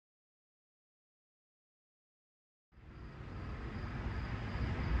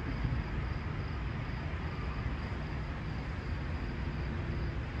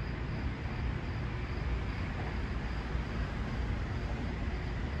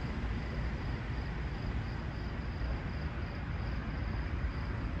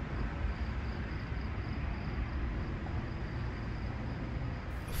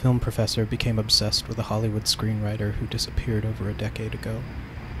film professor became obsessed with a Hollywood screenwriter who disappeared over a decade ago.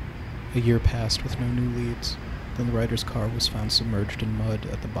 A year passed with no new leads. Then the writer's car was found submerged in mud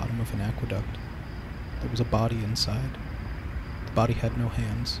at the bottom of an aqueduct. There was a body inside. The body had no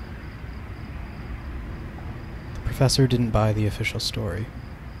hands. The professor didn't buy the official story,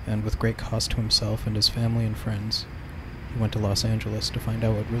 and with great cost to himself and his family and friends, he went to Los Angeles to find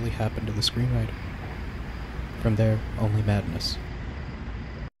out what really happened to the screenwriter. From there, only madness.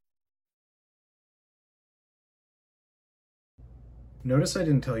 Notice I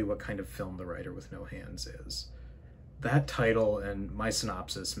didn't tell you what kind of film The Writer with No Hands is. That title and my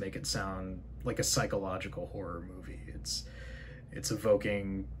synopsis make it sound like a psychological horror movie. It's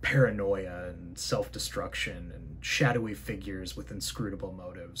evoking paranoia and self-destruction and shadowy figures with inscrutable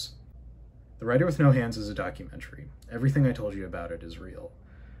motives. The Writer with No Hands is a documentary. Everything I told you about it is real.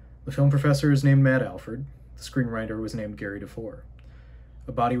 The film professor is named Matt Alford. The screenwriter was named Gary DeVore.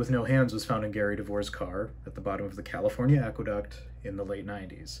 A body with no hands was found in Gary DeVore's car at the bottom of the California aqueduct in the late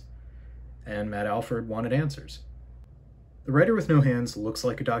 90s. And Matt Alford wanted answers. The Writer with No Hands looks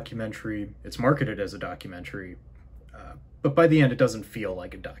like a documentary. It's marketed as a documentary, but by the end it doesn't feel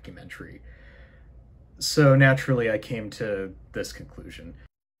like a documentary. So naturally I came to this conclusion.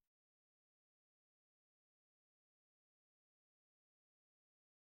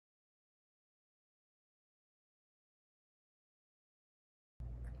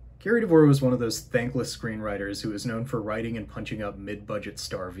 Gary DeVore was one of those thankless screenwriters who was known for writing and punching up mid-budget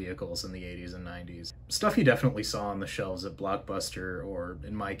star vehicles in the 80s and 90s. Stuff he definitely saw on the shelves at Blockbuster, or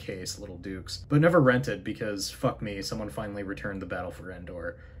in my case, Little Dukes, but never rented because, fuck me, someone finally returned the Battle for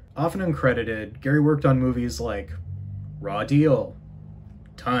Endor. Often uncredited, Gary worked on movies like Raw Deal,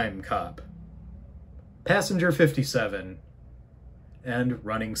 Time Cop, Passenger 57, and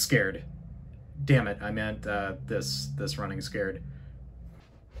Running Scared. Damn it, I meant this Running Scared.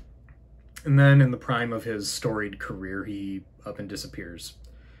 And then in the prime of his storied career, he up and disappears.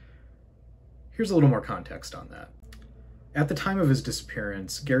 Here's a little more context on that. At the time of his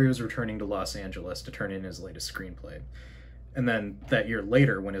disappearance, Gary was returning to Los Angeles to turn in his latest screenplay. And then that year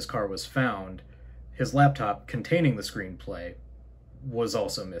later, when his car was found, his laptop containing the screenplay was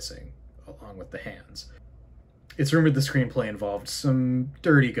also missing, along with the hands. It's rumored the screenplay involved some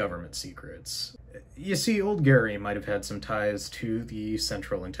dirty government secrets. You see, old Gary might have had some ties to the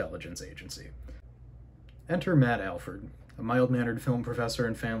Central Intelligence Agency. Enter Matt Alford, a mild-mannered film professor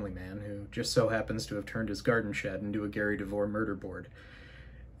and family man who just so happens to have turned his garden shed into a Gary DeVore murder board.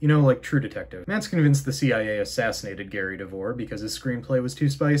 You know, like True Detective. Matt's convinced the CIA assassinated Gary DeVore because his screenplay was too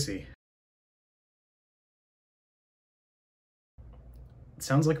spicy. It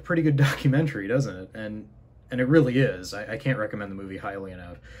sounds like a pretty good documentary, doesn't it? And it really is. I can't recommend the movie highly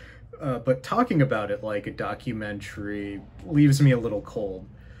enough. But talking about it like a documentary leaves me a little cold.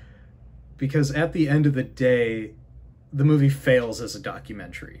 Because at the end of the day, the movie fails as a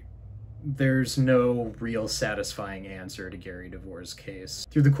documentary. There's no real satisfying answer to Gary DeVore's case.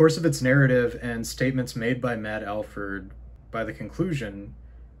 Through the course of its narrative and statements made by Matt Alford, by the conclusion,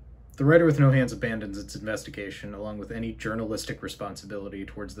 The Writer with No Hands abandons its investigation along with any journalistic responsibility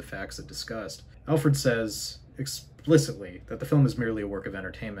towards the facts it discussed. Alford says explicitly that the film is merely a work of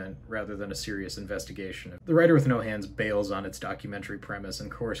entertainment rather than a serious investigation. The Writer with No Hands bails on its documentary premise and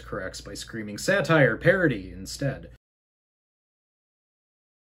course corrects by screaming satire, parody instead.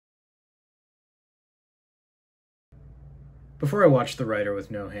 Before I watched The Writer with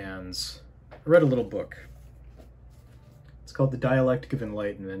No Hands, I read a little book. It's called The Dialectic of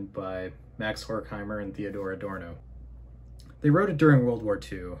Enlightenment by Max Horkheimer and Theodor Adorno. They wrote it during World War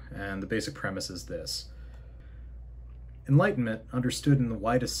II, and the basic premise is this. Enlightenment, understood in the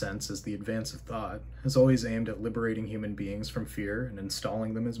widest sense as the advance of thought, has always aimed at liberating human beings from fear and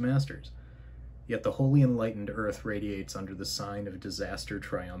installing them as masters. Yet the wholly enlightened earth radiates under the sign of disaster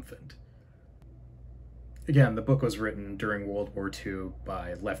triumphant. Again, the book was written during World War II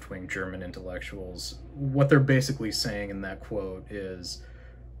by left-wing German intellectuals. What they're basically saying in that quote is,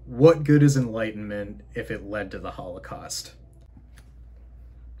 what good is enlightenment if it led to the Holocaust?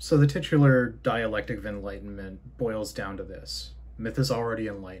 So the titular dialectic of enlightenment boils down to this. Myth is already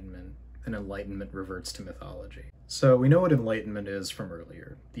enlightenment, and enlightenment reverts to mythology. So we know what enlightenment is from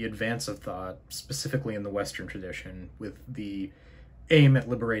earlier. The advance of thought, specifically in the Western tradition, with the aim at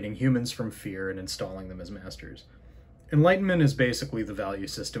liberating humans from fear and installing them as masters. Enlightenment is basically the value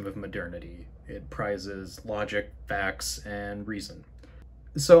system of modernity. It prizes logic, facts, and reason.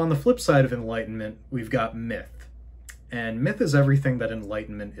 So on the flip side of enlightenment, we've got myth. And myth is everything that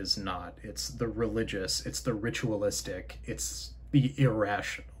enlightenment is not. It's the religious, it's the ritualistic, it's the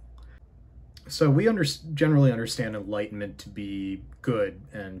irrational. So we generally understand enlightenment to be good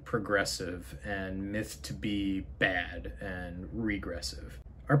and progressive, and myth to be bad and regressive.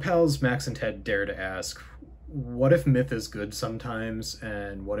 Our pals Max and Ted dare to ask, what if myth is good sometimes,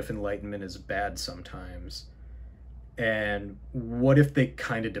 and what if enlightenment is bad sometimes? And what if they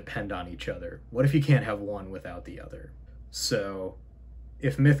kind of depend on each other? What if you can't have one without the other? So,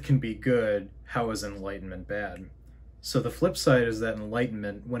 if myth can be good, how is enlightenment bad? So the flip side is that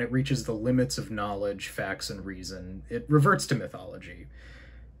enlightenment, when it reaches the limits of knowledge, facts, and reason, it reverts to mythology.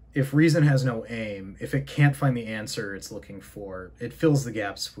 If reason has no aim, if it can't find the answer it's looking for, it fills the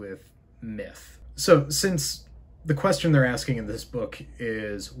gaps with myth. So since the question they're asking in this book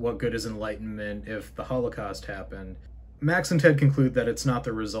is, what good is enlightenment if the Holocaust happened? Max and Ted conclude that it's not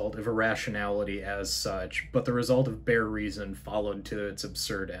the result of irrationality as such, but the result of bare reason followed to its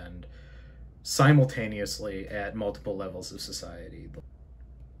absurd end, simultaneously at multiple levels of society.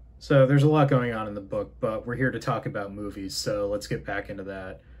 So there's a lot going on in the book, but we're here to talk about movies, so let's get back into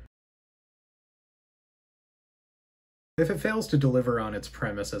that. If it fails to deliver on its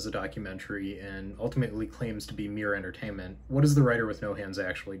premise as a documentary and ultimately claims to be mere entertainment, what is The Writer with No Hands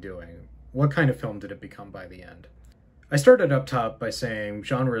actually doing? What kind of film did it become by the end? I started up top by saying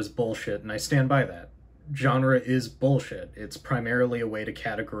genre is bullshit, and I stand by that. Genre is bullshit. It's primarily a way to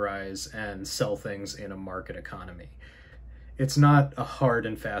categorize and sell things in a market economy. It's not a hard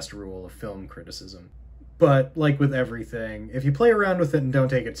and fast rule of film criticism. But, like with everything, if you play around with it and don't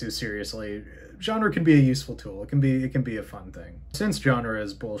take it too seriously, genre can be a useful tool. It can be a fun thing. Since genre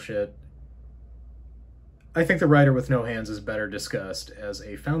is bullshit, I think The Writer with No Hands is better discussed as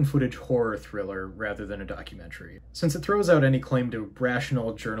a found-footage horror thriller rather than a documentary. Since it throws out any claim to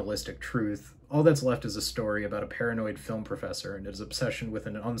rational journalistic truth, all that's left is a story about a paranoid film professor and his obsession with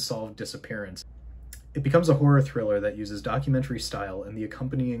an unsolved disappearance. It becomes a horror thriller that uses documentary style and the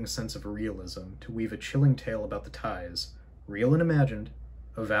accompanying sense of realism to weave a chilling tale about the ties, real and imagined,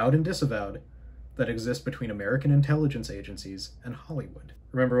 avowed and disavowed, that exist between American intelligence agencies and Hollywood.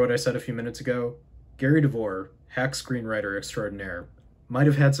 Remember what I said a few minutes ago? Gary DeVore, hack screenwriter extraordinaire, might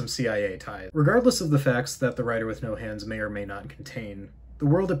have had some CIA ties. Regardless of the facts that The Writer with No Hands may or may not contain, the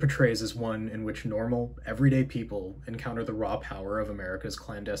world it portrays is one in which normal, everyday people encounter the raw power of America's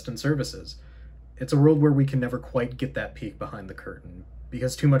clandestine services. It's a world where we can never quite get that peek behind the curtain,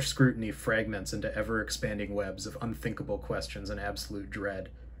 because too much scrutiny fragments into ever-expanding webs of unthinkable questions and absolute dread.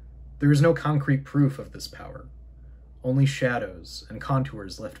 There is no concrete proof of this power, only shadows and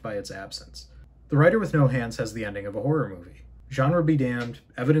contours left by its absence. The Writer with No Hands has the ending of a horror movie. Genre be damned,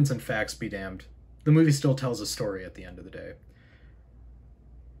 evidence and facts be damned, the movie still tells a story at the end of the day.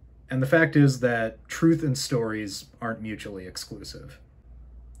 And the fact is that truth and stories aren't mutually exclusive.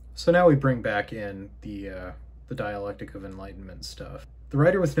 So now we bring back in the dialectic of enlightenment stuff. The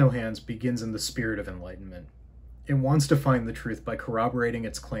Writer with No Hands begins in the spirit of enlightenment. It wants to find the truth by corroborating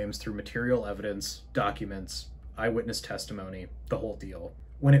its claims through material evidence, documents, eyewitness testimony, the whole deal.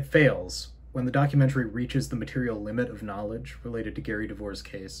 When it fails, when the documentary reaches the material limit of knowledge related to Gary DeVore's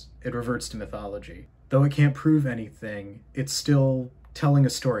case, it reverts to mythology. Though it can't prove anything, it's still telling a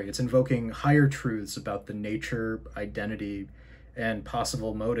story. It's invoking higher truths about the nature, identity, and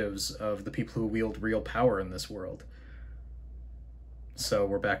possible motives of the people who wield real power in this world. So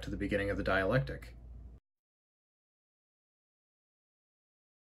we're back to the beginning of the dialectic.